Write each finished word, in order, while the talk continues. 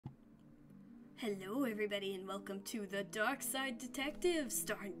Hello everybody and welcome to the Darkside Detective,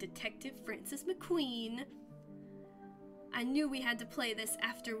 starring Detective Francis McQueen. I knew we had to play this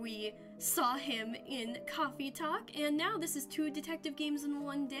after we saw him in Coffee Talk, and now this is 2 detective games in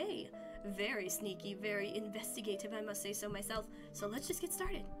one day. Very sneaky, very investigative, I must say so myself. So let's just get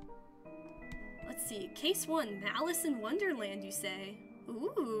started. Let's see, Case 1, Malice in Wonderland, you say?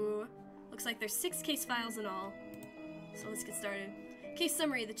 Ooh, looks like there's 6 case files in all. So let's get started. Case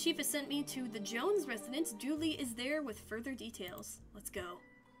summary, the chief has sent me to the Jones residence. Dooley is there with further details. Let's go.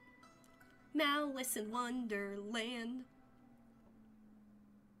 Malice in Wonderland.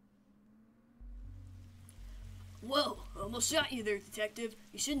 Whoa, almost shot you there, detective.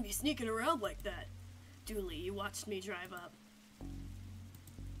 You shouldn't be sneaking around like that. Dooley, you watched me drive up.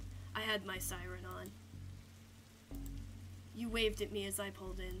 I had my siren on. You waved at me as I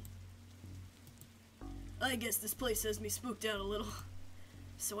pulled in. I guess this place has me spooked out a little.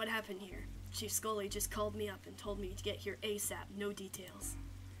 So what happened here? Chief Scully just called me up and told me to get here ASAP, no details.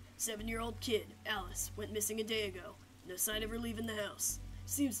 7-year-old kid, Alice, went missing a day ago. No sign of her leaving the house.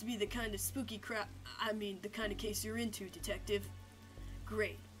 Seems to be the kind of spooky the kind of case you're into, detective.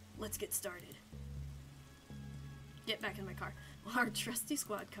 Great, let's get started. Get back in my car. Our trusty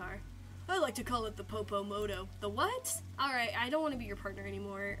squad car. I like to call it the Popo Moto. The what? Alright, I don't want to be your partner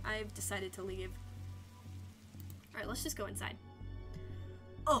anymore. I've decided to leave. Alright, let's just go inside.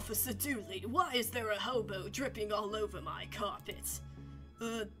 Officer Dooley, why is there a hobo dripping all over my carpet?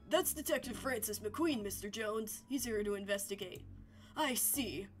 That's Detective Francis McQueen, Mr. Jones. He's here to investigate. I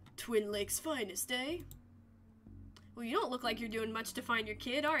see. Twin Lakes finest, eh? Well, you don't look like you're doing much to find your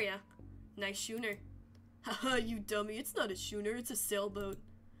kid, are ya? Nice schooner. Haha, you dummy. It's not a schooner, it's a sailboat.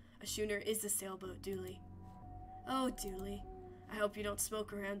 A schooner is a sailboat, Dooley. Oh, Dooley. I hope you don't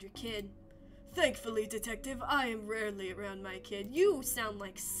smoke around your kid. Thankfully, detective, I am rarely around my kid. You sound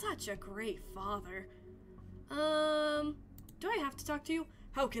like such a great father. Do I have to talk to you?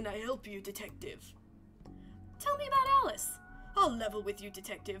 How can I help you, detective? Tell me about Alice. I'll level with you,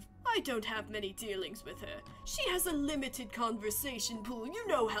 detective. I don't have many dealings with her. She has a limited conversation pool. You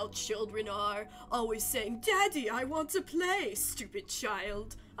know how children are. Always saying, Daddy, I want to play. Stupid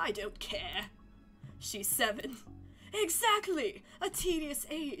child. I don't care. She's 7. Exactly! A tedious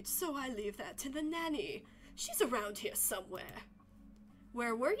age, so I leave that to the nanny. She's around here somewhere.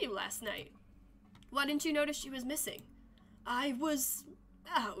 Where were you last night? Why didn't you notice she was missing? I was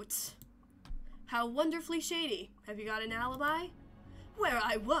out. How wonderfully shady. Have you got an alibi? Where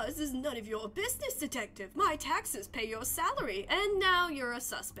I was is none of your business, detective. My taxes pay your salary, and now you're a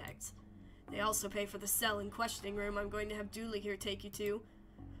suspect. They also pay for the cell and questioning room I'm going to have Dooley here take you to.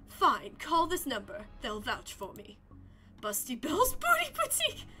 Fine, call this number. They'll vouch for me. Busty Bell's Booty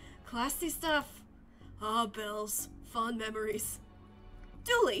Boutique! Classy stuff. Ah, Bells. Fond memories.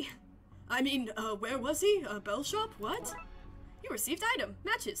 Dooley! Where was he? A bell shop? What? You received item.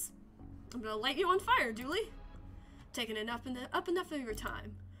 Matches. I'm gonna light you on fire, Dooley. Taking up enough of your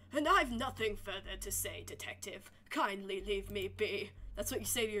time. And I've nothing further to say, detective. Kindly leave me be. That's what you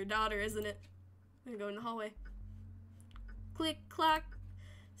say to your daughter, isn't it? I'm gonna go in the hallway. Click, clack.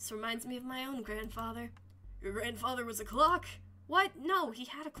 This reminds me of my own grandfather. Your grandfather was a clock? What? No, he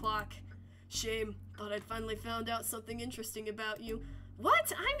had a clock. Shame. Thought I'd finally found out something interesting about you.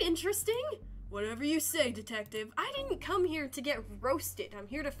 What? I'm interesting? Whatever you say, detective. I didn't come here to get roasted. I'm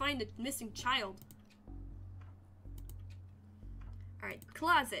here to find a missing child. Alright,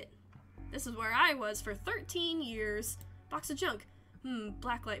 closet. This is where I was for 13 years. Box of junk.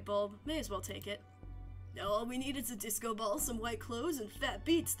 Blacklight bulb. May as well take it. Now all we need is a disco ball, some white clothes, and fat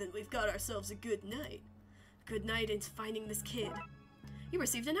beats, then we've got ourselves a good night. Good night into finding this kid. You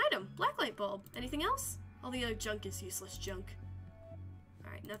received an item. Blacklight bulb. Anything else? All the other junk is useless junk.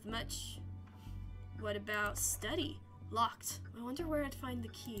 Alright, nothing much. What about study? Locked. I wonder where I'd find the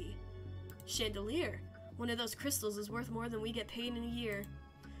key. Chandelier. One of those crystals is worth more than we get paid in a year.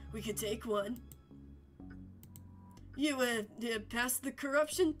 We could take one. You, passed the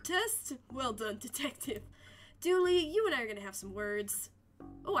corruption test? Well done, detective. Dooley, you and I are gonna have some words.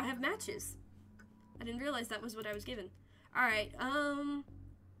 Oh, I have matches. I didn't realize that was what I was given. Alright,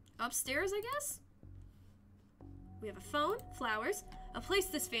 upstairs, I guess? We have a phone, flowers. A place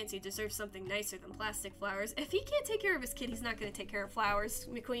this fancy deserves something nicer than plastic flowers. If he can't take care of his kid, he's not gonna take care of flowers,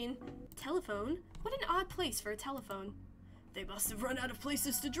 McQueen. Telephone? What an odd place for a telephone. They must have run out of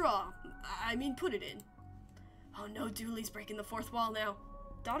places to draw. Put it in. Oh no, Dooley's breaking the 4th wall now.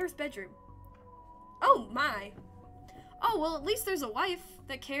 Daughter's bedroom. Oh my. Oh, well, at least there's a wife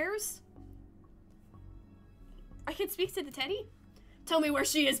that cares. I can speak to the teddy? Tell me where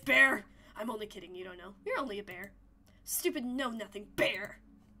she is, bear! I'm only kidding, you don't know. You're only a bear. Stupid know-nothing bear!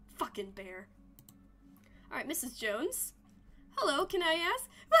 Fucking bear. Alright, Mrs. Jones. Hello, can I ask?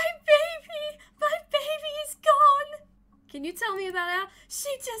 My baby! My baby is gone! Can you tell me about how she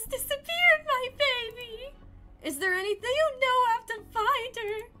just disappeared, my baby? Is there anything you know? I have to find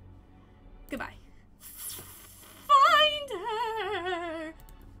her. Goodbye. Find her!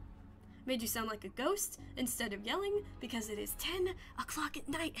 Made you sound like a ghost instead of yelling because it is 10 o'clock at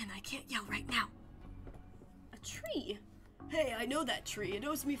night and I can't yell right now. A tree. Hey, I know that tree. It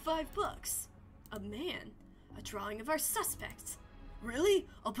owes me $5. A man. A drawing of our suspects. Really?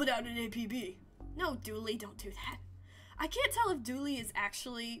 I'll put out an APB. No, Dooley, don't do that. I can't tell if Dooley is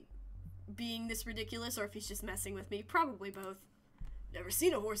actually being this ridiculous or if he's just messing with me. Probably both. Never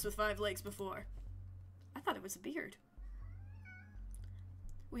seen a horse with 5 legs before. I thought it was a beard.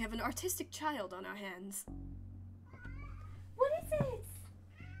 We have an artistic child on our hands. What is it?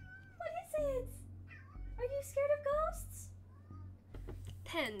 What is it? Are you scared of ghosts?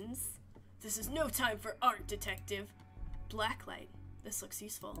 Pens. This is no time for art, detective. Blacklight. This looks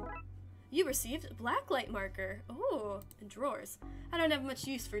useful. You received a blacklight marker. Oh, and drawers. I don't have much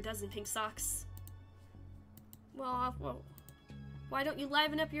use for a dozen pink socks. Well, why don't you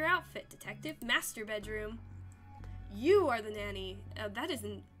liven up your outfit, detective? Master bedroom. You are the nanny. That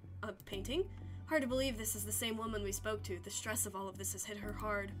isn't a painting. Hard to believe this is the same woman we spoke to. The stress of all of this has hit her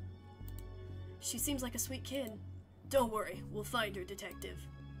hard. She seems like a sweet kid. Don't worry, we'll find her, detective.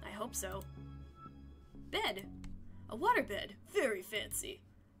 I hope so. Bed. A waterbed. Very fancy.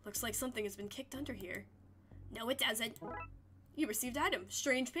 Looks like something has been kicked under here. No, it doesn't. You received item.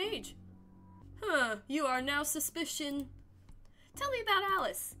 Strange page. Huh, you are now suspicion. Tell me about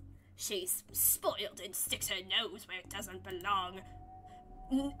Alice. She's spoiled and sticks her nose where it doesn't belong.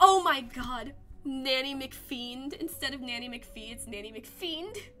 Oh my god. Nanny McFiend. Instead of Nanny McPhee, it's Nanny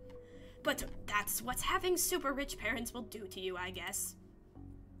McFiend. But that's what having super rich parents will do to you, I guess.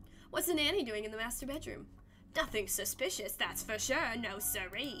 What's the nanny doing in the master bedroom? Nothing suspicious, that's for sure, no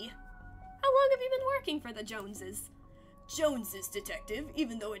siree. How long have you been working for the Joneses? Joneses, detective.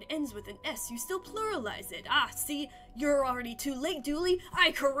 Even though it ends with an S, you still pluralize it. Ah, see? You're already too late, Dooley.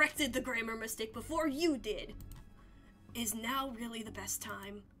 I corrected the grammar mistake before you did. Is now really the best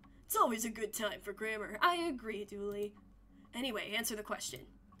time? It's always a good time for grammar. I agree, Dooley. Anyway, answer the question.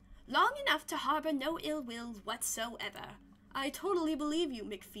 Long enough to harbor no ill will whatsoever. I totally believe you,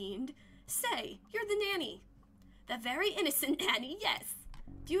 McFiend. Say, you're the nanny. The very innocent nanny, yes.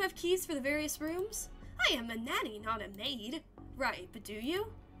 Do you have keys for the various rooms? I am a nanny, not a maid. Right, but do you?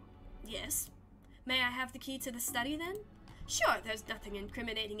 Yes. May I have the key to the study, then? Sure, there's nothing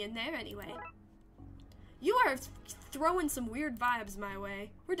incriminating in there anyway. You are throwing some weird vibes my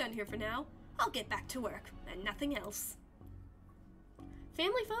way. We're done here for now. I'll get back to work, and nothing else.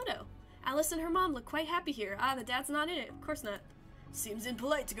 Family photo. Alice and her mom look quite happy here. Ah, the dad's not in it. Of course not. Seems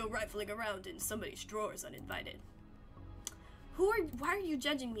impolite to go rifling around in somebody's drawers uninvited. Why are you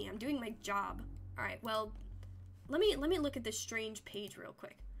judging me? I'm doing my job. Alright, well, let me look at this strange page real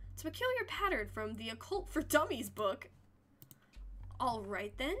quick. It's a peculiar pattern from the Occult for Dummies book.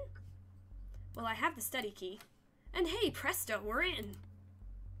 Alright then. Well, I have the study key. And hey, presto, we're in.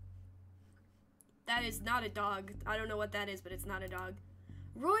 That is not a dog. I don't know what that is, but it's not a dog.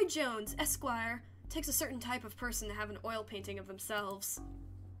 Roy Jones, Esquire, takes a certain type of person to have an oil painting of themselves.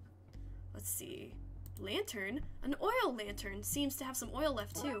 Let's see. Lantern? An oil lantern. Seems to have some oil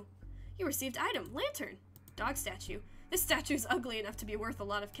left, too. You received item. Lantern. Dog statue. This statue is ugly enough to be worth a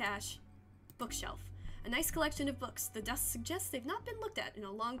lot of cash. Bookshelf. A nice collection of books. The dust suggests they've not been looked at in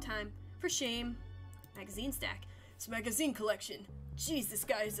a long time. For shame. Magazine stack. It's a magazine collection. Jeez, this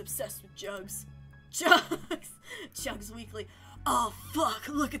guy is obsessed with jugs. Jugs! Jugs Weekly. Oh, fuck,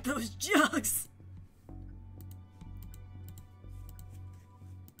 look at those jugs!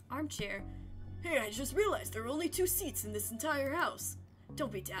 Armchair. Hey, I just realized there are only 2 seats in this entire house.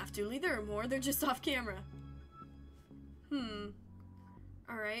 Don't be daft, Dooley, there are more, they're just off camera.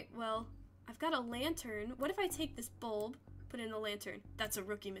 Alright, well, I've got a lantern. What if I take this bulb, put in the lantern? That's a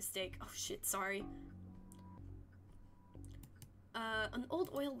rookie mistake. Oh shit, sorry. An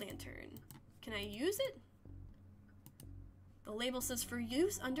old oil lantern. Can I use it? The label says for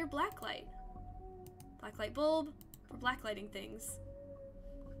use under blacklight. Blacklight bulb for blacklighting things.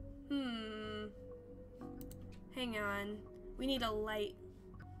 Hang on. We need a light.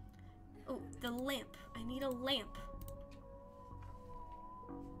 Oh, the lamp. I need a lamp.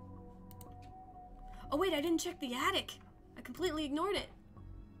 Oh wait, I didn't check the attic. I completely ignored it.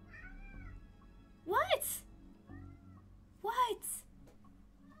 What? What?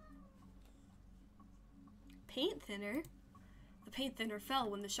 Paint thinner? The paint thinner fell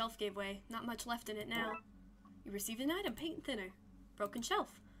when the shelf gave way. Not much left in it now. You received an item, paint thinner. Broken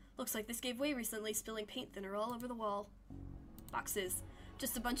shelf. Looks like this gave way recently, spilling paint thinner all over the wall. Boxes.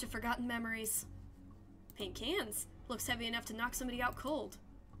 Just a bunch of forgotten memories. Paint cans. Looks heavy enough to knock somebody out cold.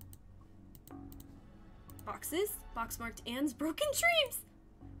 Boxes. Box marked Anne's broken dreams.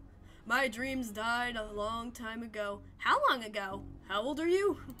 My dreams died a long time ago. How long ago? How old are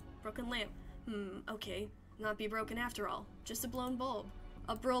you? Broken lamp. Okay. Not be broken after all. Just a blown bulb.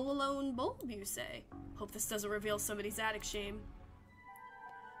 A blown bulb, you say? Hope this doesn't reveal somebody's attic shame.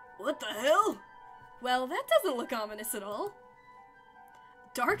 What the hell? Well, that doesn't look ominous at all.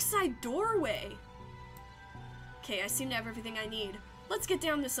 Darkside doorway. Okay, I seem to have everything I need. Let's get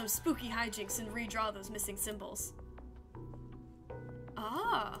down to some spooky hijinks and redraw those missing symbols.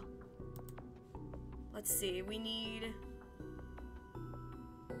 Ah. Let's see, we need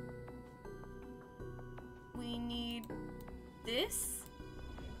this,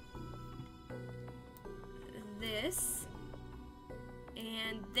 this,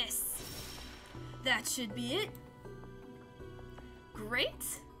 and this. That should be it. Great.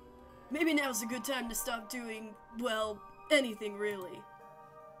 Maybe now's a good time to stop doing, well, anything really.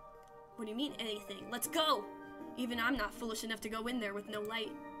 What do you mean anything? Let's go! Even I'm not foolish enough to go in there with no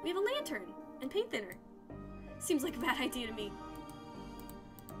light. We have a lantern and paint thinner. Seems like a bad idea to me.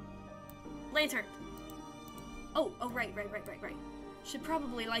 Lantern. Oh, right. Should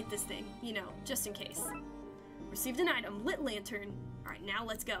probably light this thing, you know, just in case. Received an item, lit lantern. Alright, now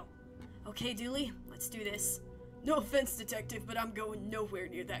let's go. Okay, Dooley, let's do this. No offense, Detective, but I'm going nowhere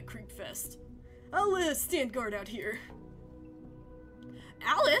near that creep fest. I'll stand guard out here.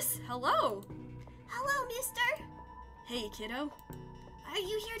 Alice, hello. Hello, mister. Hey, kiddo. Are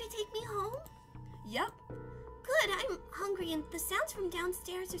you here to take me home? Yep. Good, I'm hungry and the sounds from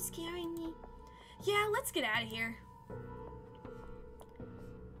downstairs are scaring me. Yeah, let's get out of here.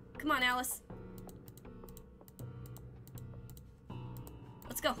 Come on, Alice.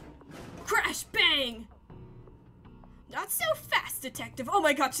 Let's go. Crash! Bang! Not so fast, Detective. Oh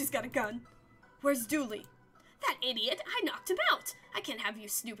my god, she's got a gun. Where's Dooley? That idiot! I knocked him out. I can't have you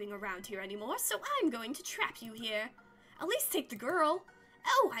snooping around here anymore, so I'm going to trap you here. At least take the girl.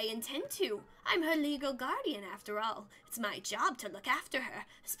 Oh, I intend to. I'm her legal guardian, after all. It's my job to look after her,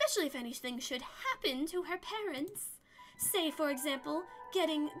 especially if anything should happen to her parents. Say, for example,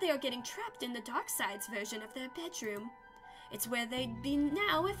 they are getting trapped in the Darkside's version of their bedroom. It's where they'd be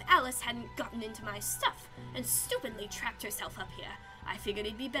now if Alice hadn't gotten into my stuff and stupidly trapped herself up here. I figured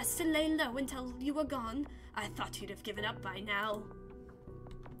it'd be best to lay low until you were gone. I thought you'd have given up by now.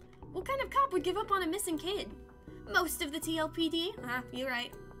 What kind of cop would give up on a missing kid? Most of the TLPD? You're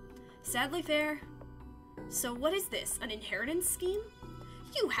right. Sadly fair. So what is this, an inheritance scheme?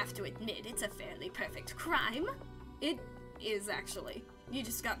 You have to admit it's a fairly perfect crime. It is, actually. You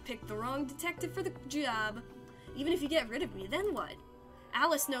just got picked the wrong detective for the job. Even if you get rid of me, then what?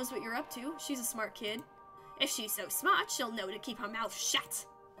 Alice knows what you're up to. She's a smart kid. If she's so smart, she'll know to keep her mouth shut.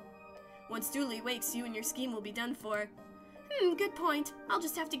 Once Dooley wakes, you and your scheme will be done for. Good point. I'll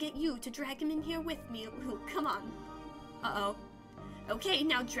just have to get you to drag him in here with me. Ooh, come on. Uh-oh. Okay,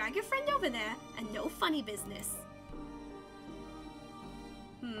 now drag your friend over there, and no funny business.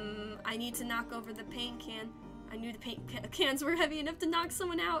 I need to knock over the paint can. I knew the paint cans were heavy enough to knock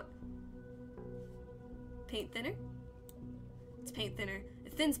someone out. Paint thinner? It's paint thinner.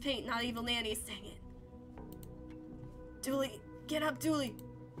 It thins paint, not evil nannies. Dang it. Dooley, get up, Dooley.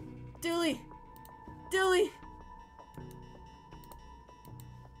 Dooley. Dooley.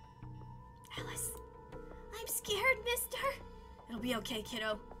 Alice, I'm scared, mister. It'll be okay,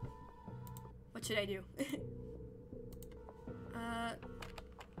 kiddo. What should I do?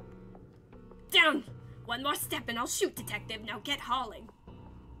 Down! One more step and I'll shoot, Detective. Now get hauling.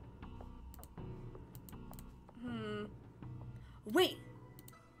 Wait!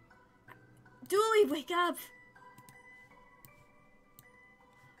 Dooley, wake up!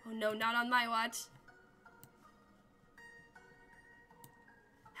 Oh no, not on my watch.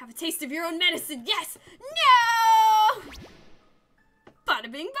 Have a taste of your own medicine, yes! No! Bada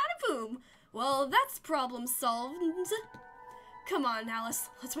bing, bada boom. Well, that's problem solved. Come on, Alice.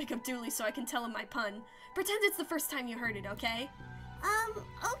 Let's wake up Dooley so I can tell him my pun. Pretend it's the first time you heard it, okay?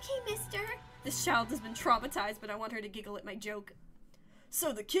 Okay, mister. This child has been traumatized, but I want her to giggle at my joke.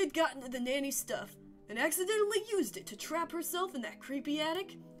 So the kid got into the nanny stuff and accidentally used it to trap herself in that creepy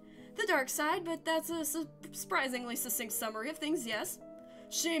attic? The dark side, but that's a surprisingly succinct summary of things, yes.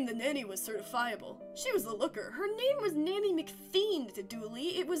 Shame the nanny was certifiable. She was the looker. Her name was Nanny McFiend to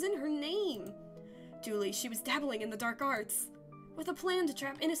Dooley. It was in her name. Dooley, she was dabbling in the dark arts, with a plan to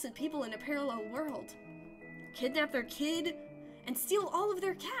trap innocent people in a parallel world. Kidnap their kid, and steal all of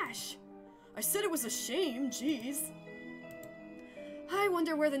their cash. I said it was a shame, jeez. I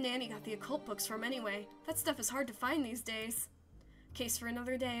wonder where the nanny got the occult books from anyway. That stuff is hard to find these days. Case for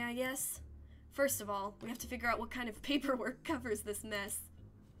another day, I guess. First of all, we have to figure out what kind of paperwork covers this mess.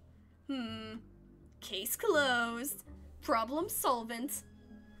 Case closed. Problem solvent.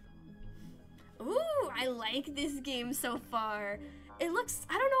 Ooh, I like this game so far. It looks,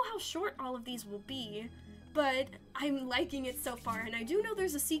 I don't know how short all of these will be, but I'm liking it so far, and I do know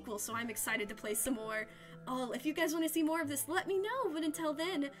there's a sequel, so I'm excited to play some more. If you guys want to see more of this, let me know, but until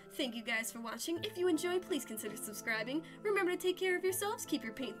then, thank you guys for watching. If you enjoyed, please consider subscribing. Remember to take care of yourselves, keep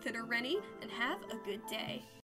your paint thinner ready, and have a good day.